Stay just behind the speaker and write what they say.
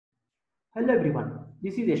Hello everyone,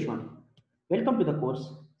 this is Yaswanth. Welcome to the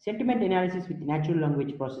course Sentiment Analysis with Natural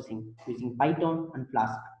Language Processing using Python and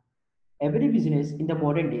Flask. Every business in the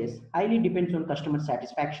modern days highly depends on customer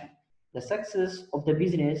satisfaction. The success of the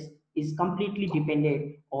business is completely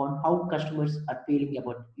dependent on how customers are feeling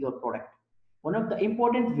about your product. One of the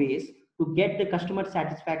important ways to get the customer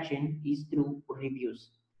satisfaction is through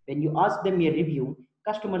reviews. When you ask them a review,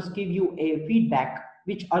 customers give you a feedback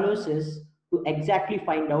which allows us to exactly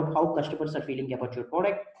find out how customers are feeling about your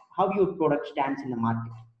product, how your product stands in the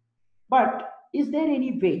market. But is there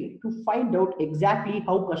any way to find out exactly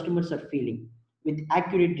how customers are feeling with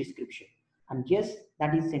accurate description? And yes,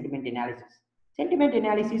 that is sentiment analysis. Sentiment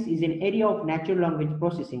analysis is an area of natural language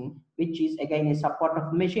processing, which is again a subpart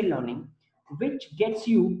of machine learning, which gets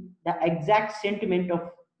you the exact sentiment of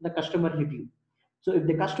the customer review. So if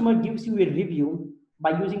the customer gives you a review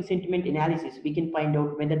by using sentiment analysis, we can find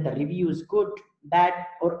out whether the review is good, bad,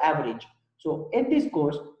 or average. So in this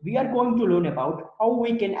course, we are going to learn about how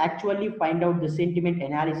we can actually find out the sentiment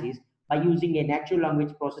analysis by using a natural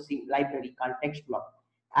language processing library called TextBlock.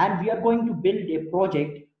 And we are going to build a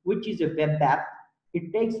project which is a web app.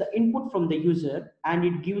 It takes the input from the user and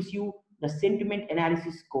it gives you the sentiment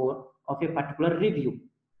analysis score of a particular review.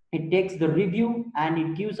 It takes the review and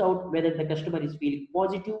it gives out whether the customer is feeling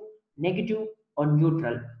positive, negative, or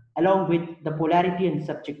neutral, along with the polarity and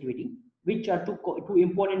subjectivity, which are two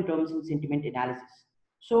important terms in sentiment analysis.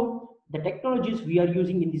 So the technologies we are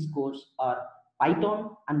using in this course are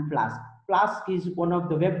Python and Flask. Flask is one of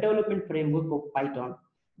the web development framework of Python,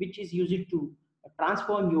 which is used to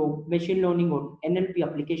transform your machine learning or NLP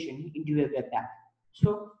application into a web app.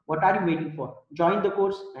 So what are you waiting for? Join the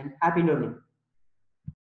course and happy learning.